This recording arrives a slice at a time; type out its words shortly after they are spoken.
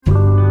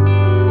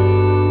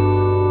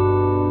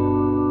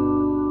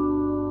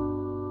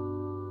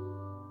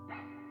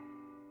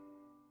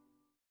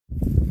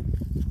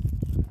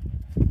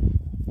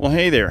Well,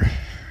 hey there.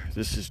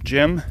 This is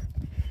Jim,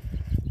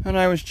 and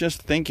I was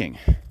just thinking.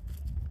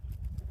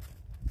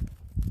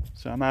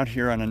 So I'm out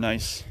here on a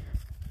nice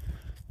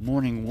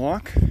morning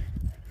walk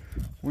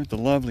with the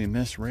lovely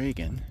Miss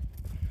Reagan.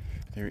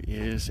 There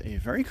is a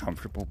very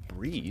comfortable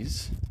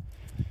breeze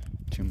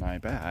to my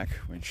back,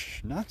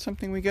 which not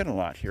something we get a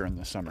lot here in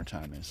the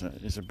summertime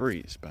is a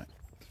breeze, but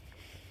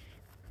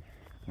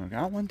we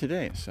got one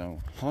today,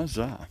 so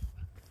huzzah.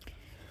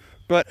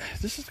 But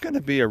this is going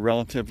to be a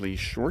relatively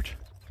short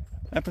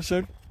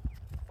episode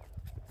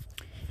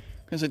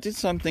because I did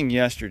something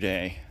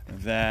yesterday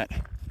that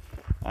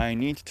I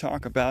need to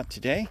talk about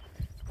today,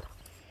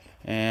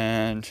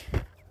 and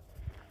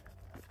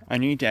I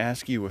need to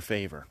ask you a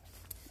favor.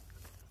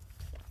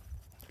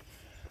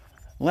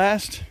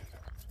 Last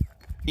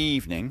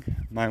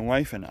evening, my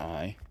wife and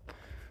I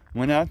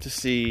went out to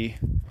see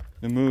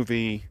the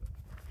movie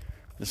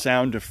The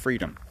Sound of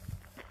Freedom.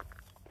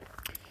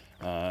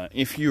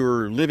 If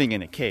you're living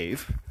in a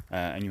cave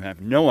and you have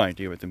no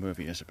idea what the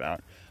movie is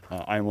about,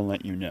 I will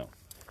let you know.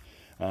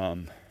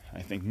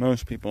 I think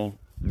most people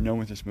know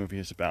what this movie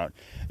is about,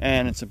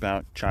 and it's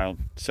about child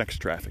sex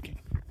trafficking.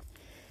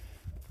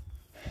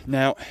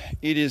 Now,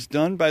 it is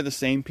done by the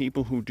same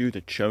people who do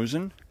The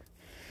Chosen,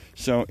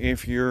 so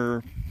if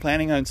you're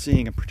planning on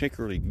seeing a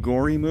particularly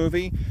gory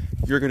movie,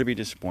 you're going to be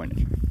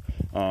disappointed.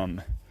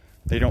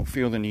 They don't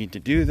feel the need to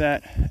do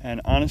that,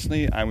 and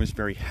honestly, I was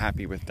very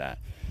happy with that.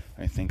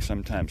 I think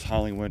sometimes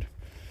Hollywood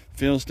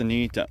feels the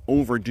need to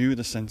overdo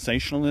the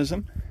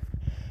sensationalism,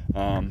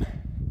 and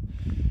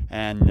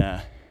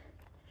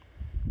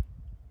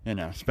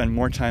spend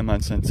more time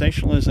on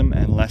sensationalism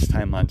and less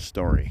time on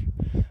story.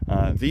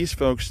 These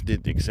folks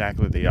did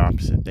exactly the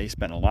opposite. They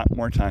spent a lot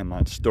more time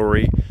on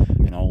story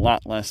and a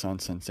lot less on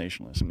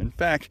sensationalism. In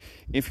fact,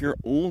 if you're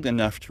old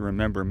enough to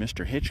remember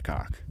Mr.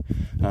 Hitchcock,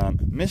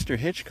 Mr.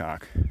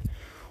 Hitchcock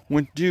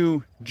would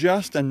do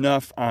just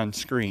enough on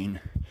screen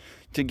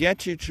to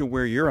get you to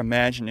where your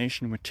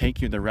imagination would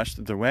take you the rest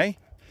of the way,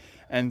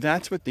 and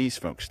that's what these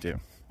folks do,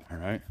 all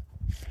right?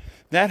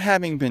 That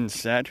having been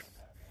said,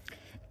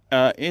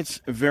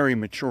 it's a very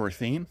mature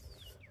theme,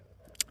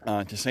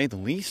 to say the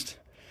least,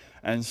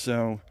 and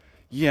so,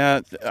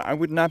 yeah, I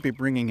would not be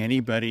bringing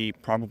anybody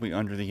probably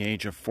under the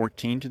age of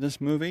 14 to this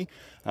movie,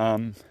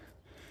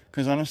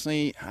 because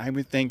honestly, I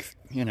would think,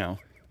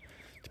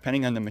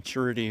 depending on the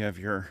maturity of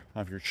your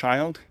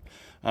child,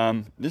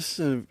 this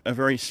is a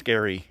very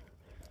scary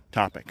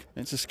topic.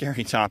 It's a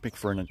scary topic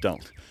for an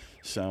adult.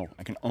 So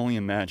I can only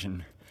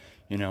imagine,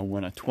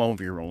 what a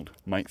 12-year-old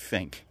might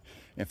think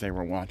if they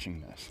were watching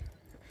this.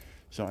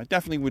 So I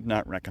definitely would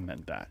not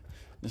recommend that.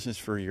 This is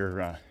for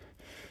your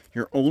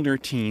older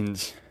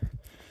teens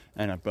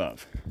and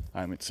above,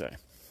 I would say.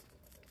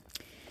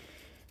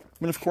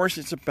 But of course,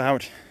 it's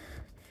about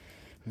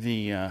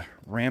the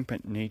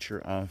rampant nature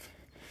of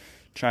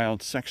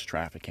child sex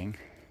trafficking,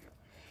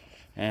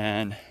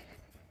 and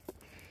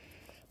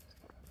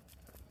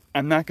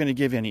I'm not going to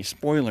give any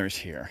spoilers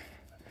here,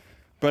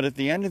 but at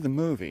the end of the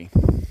movie,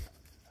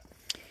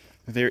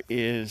 there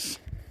is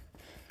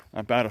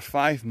about a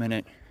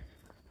 5-minute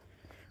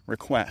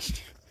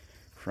request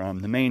from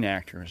the main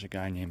actor, is a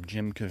guy named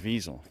Jim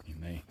Caviezel. You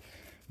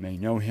may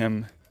know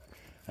him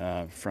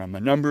from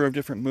a number of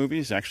different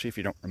movies. Actually, if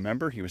you don't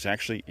remember, he was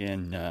actually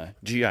in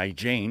G.I.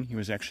 Jane. He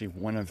was actually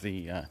one of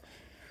the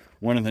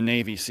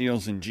Navy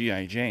SEALs in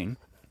G.I. Jane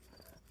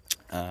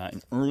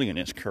early in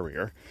his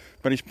career.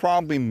 But he's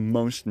probably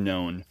most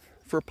known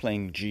for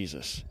playing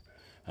Jesus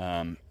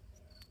in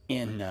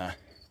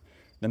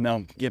the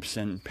Mel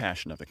Gibson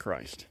Passion of the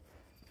Christ.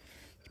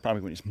 It's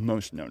probably what he's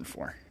most known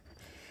for.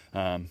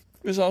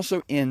 He was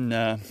also in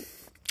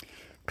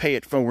Pay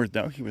It Forward,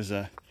 though. He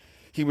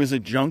was a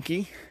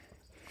junkie,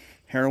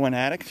 heroin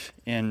addict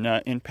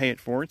in Pay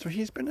It Forward. So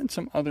he's been in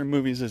some other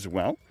movies as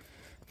well.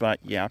 But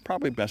yeah,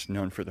 probably best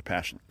known for the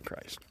Passion of the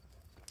Christ.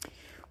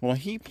 Well,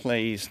 he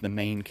plays the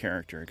main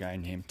character, a guy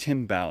named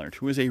Tim Ballard,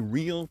 who is a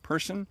real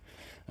person.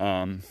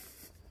 And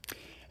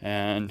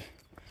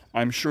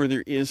I'm sure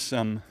there is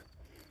some,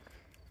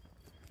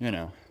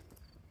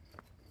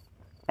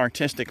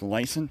 artistic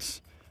license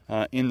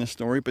in the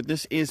story, but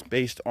this is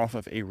based off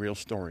of a real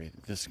story.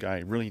 This guy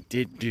really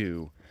did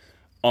do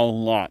a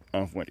lot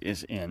of what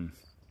is in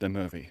the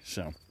movie.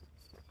 So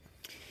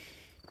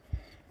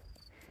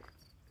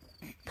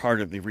part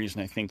of the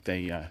reason I think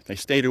they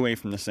stayed away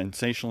from the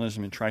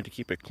sensationalism and tried to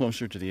keep it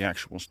closer to the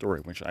actual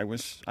story, which I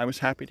was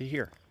happy to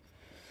hear.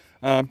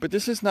 But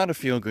this is not a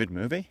feel-good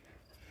movie.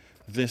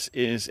 This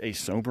is a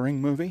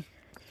sobering movie.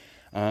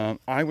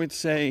 I would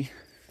say,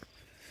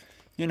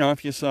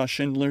 if you saw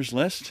Schindler's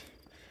List,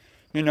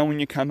 when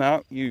you come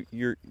out,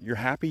 you're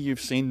happy you've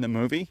seen the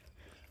movie.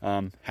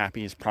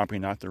 Happy is probably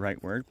not the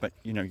right word, but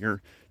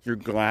you're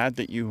glad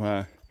that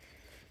you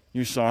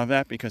saw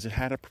that because it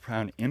had a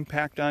profound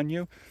impact on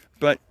you.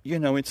 But,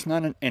 it's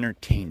not an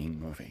entertaining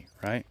movie,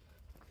 right?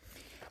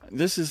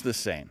 This is the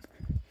same.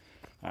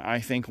 I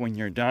think when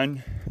you're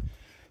done,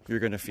 you're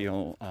going to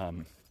feel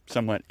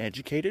somewhat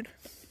educated.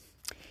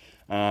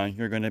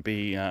 You're going to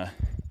be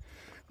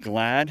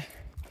glad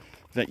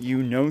that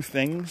you know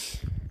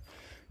things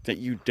that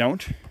you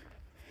didn't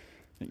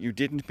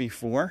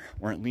before,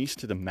 or at least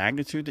to the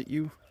magnitude that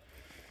you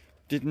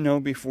didn't know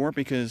before,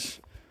 because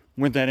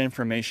with that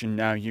information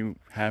now you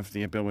have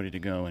the ability to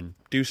go and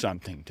do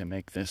something to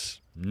make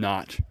this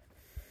not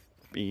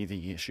be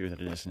the issue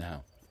that it is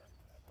now.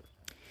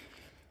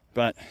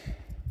 But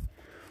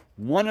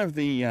one of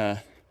the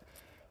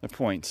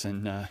points,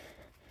 and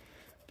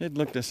did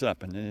look this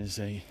up, and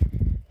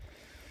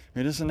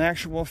it is an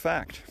actual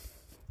fact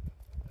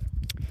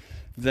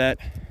that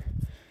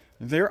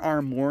there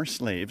are more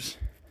slaves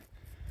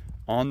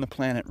on the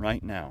planet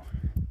right now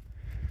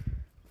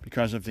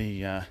because of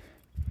the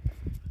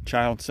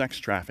child sex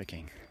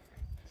trafficking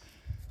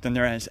than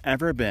there has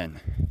ever been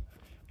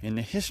in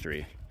the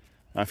history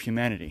of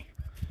humanity,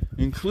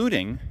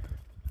 including,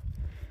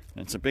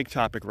 and it's a big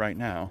topic right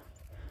now,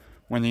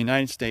 when the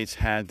United States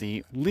had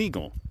the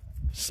legal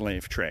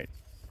slave trade.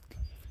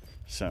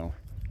 So,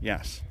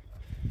 yes.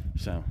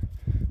 So,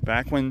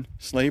 back when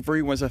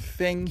slavery was a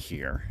thing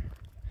here,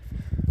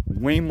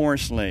 way more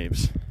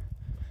slaves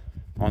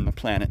on the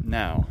planet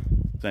now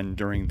than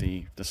during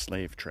the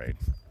slave trade.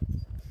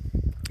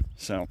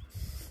 So,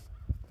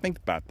 think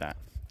about that.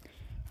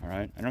 All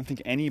right? I don't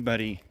think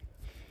anybody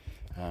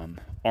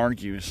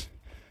argues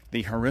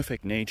the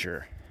horrific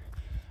nature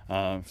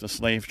of the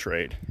slave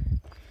trade.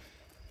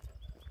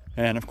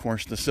 And, of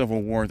course, the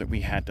Civil War that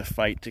we had to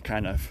fight to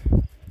kind of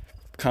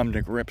come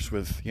to grips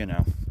with,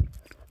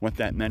 what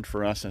that meant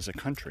for us as a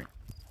country.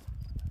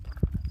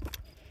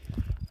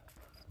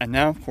 And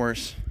now, of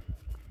course,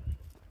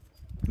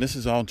 this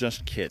is all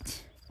just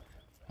kids,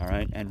 all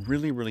right? And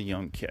really, really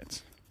young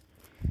kids.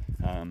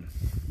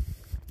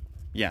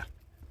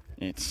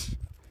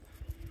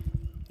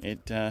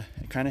 It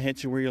kind of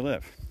hits you where you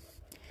live.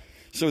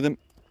 So the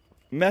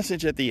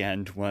message at the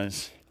end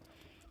was,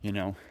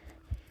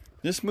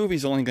 this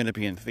movie's only going to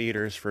be in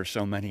theaters for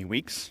so many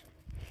weeks.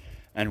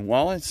 And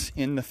while it's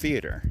in the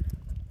theater,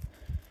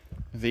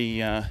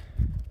 the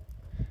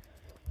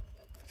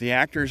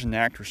actors and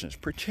actresses,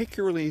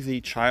 particularly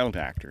the child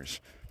actors,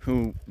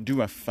 who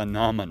do a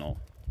phenomenal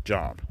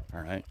job,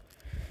 all right?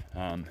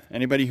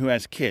 Anybody who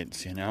has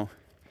kids,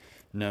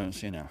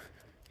 knows,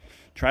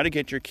 try to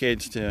get your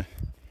kids to,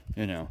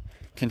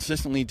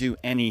 consistently do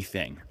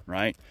anything,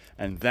 right?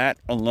 And that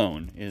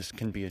alone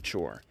can be a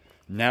chore.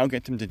 Now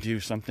get them to do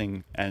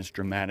something as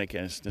dramatic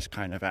as this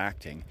kind of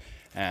acting.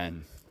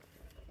 And,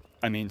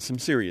 some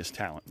serious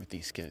talent with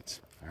these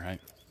kids, all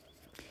right?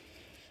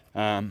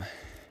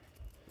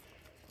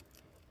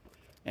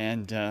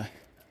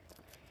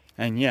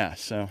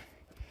 So,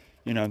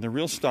 the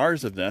real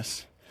stars of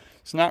this,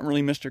 it's not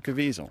really Mr.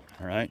 Caviezel,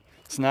 all right?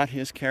 It's not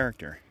his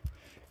character.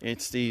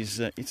 It's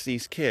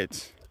these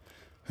kids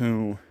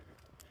who,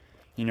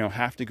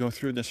 have to go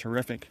through this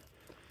horrific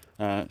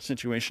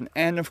situation.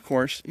 And, of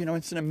course,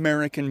 it's an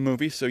American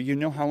movie, so you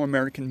know how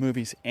American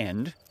movies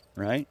end,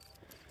 right?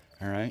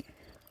 All right?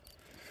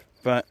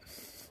 But,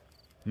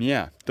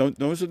 yeah,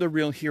 those are the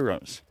real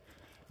heroes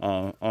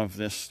of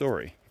this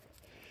story.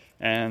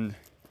 And,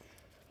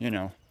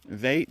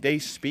 they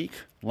speak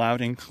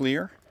loud and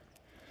clear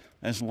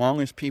as long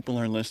as people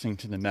are listening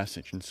to the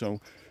message. And so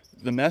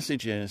the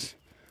message is,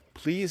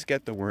 please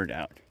get the word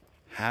out.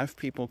 Have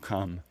people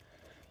come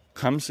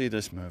see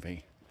this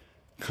movie.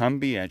 Come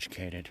be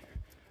educated.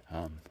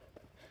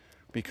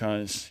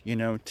 Because,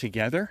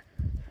 together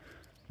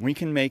we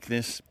can make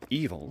this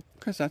evil,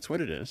 because that's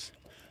what it is,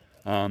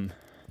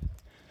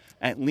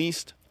 at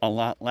least a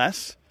lot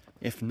less,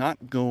 if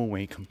not go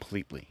away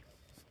completely.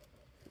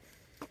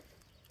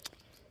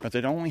 But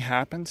that only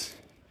happens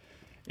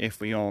if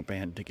we all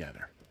band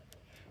together.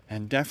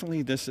 And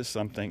definitely this is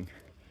something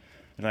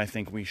that I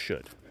think we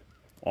should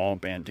all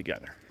band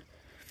together.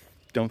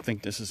 Don't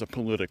think this is a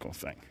political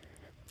thing.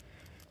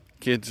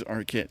 Kids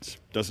are kids.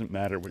 Doesn't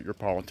matter what your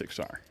politics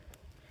are.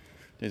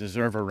 They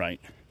deserve a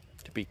right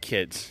to be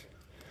kids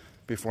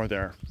before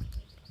they're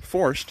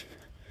forced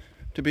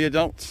to be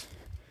adults.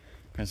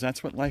 Because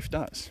that's what life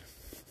does.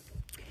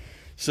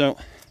 So,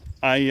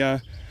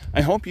 I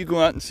hope you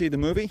go out and see the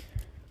movie.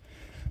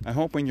 I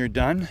hope when you're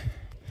done,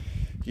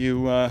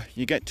 you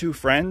get two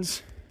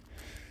friends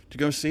to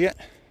go see it.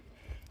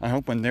 I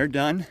hope when they're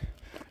done,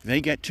 they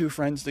get two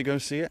friends to go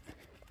see it.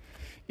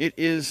 It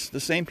is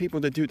the same people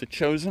that do The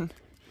Chosen.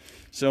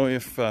 So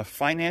if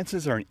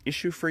finances are an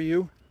issue for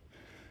you,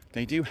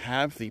 they do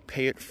have the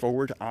pay it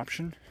forward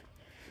option.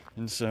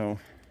 And so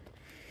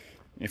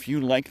if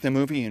you like the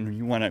movie and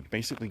you want to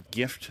basically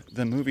gift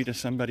the movie to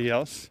somebody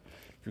else,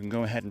 you can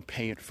go ahead and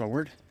pay it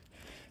forward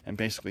and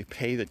basically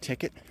pay the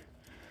ticket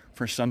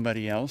for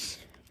somebody else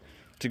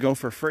to go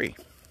for free,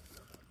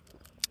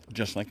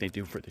 just like they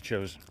do for The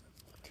Chosen.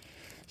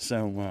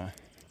 So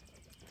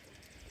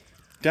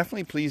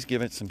definitely please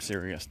give it some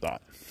serious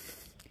thought.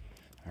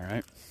 All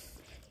right?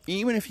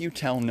 Even if you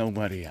tell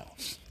nobody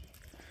else,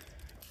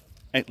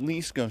 at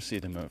least go see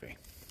the movie.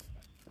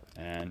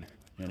 And,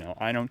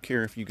 I don't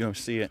care if you go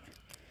see it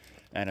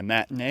at a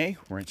matinee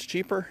where it's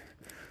cheaper,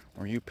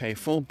 or you pay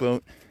full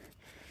boat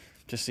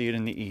to see it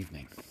in the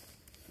evening.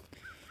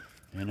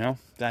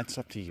 That's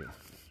up to you.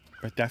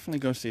 but definitely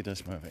go see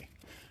this movie.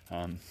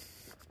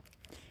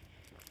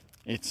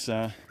 It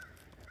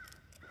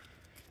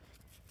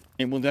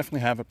will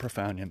definitely have a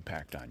profound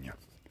impact on you.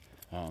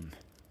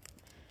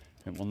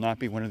 It will not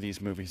be one of these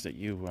movies that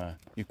you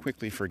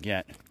quickly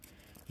forget,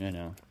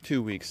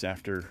 2 weeks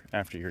after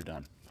you're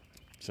done.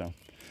 So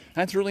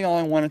that's really all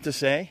I wanted to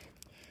say.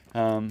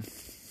 I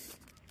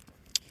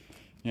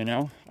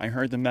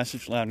heard the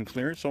message loud and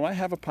clear. So I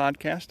have a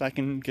podcast. I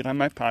can get on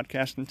my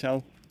podcast and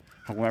tell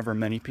however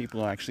many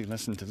people actually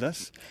listen to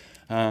this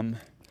that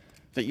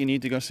you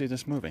need to go see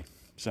this movie.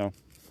 So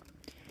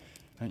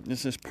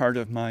this is part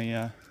of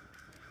my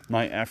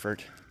my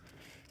effort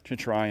to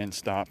try and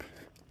stop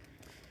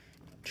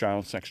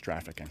child sex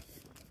trafficking.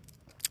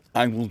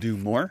 I will do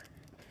more,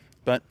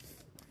 but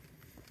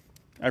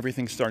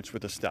everything starts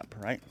with a step,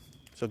 right?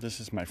 So this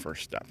is my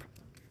first step.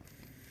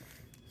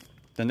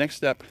 The next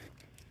step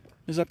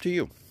is up to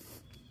you.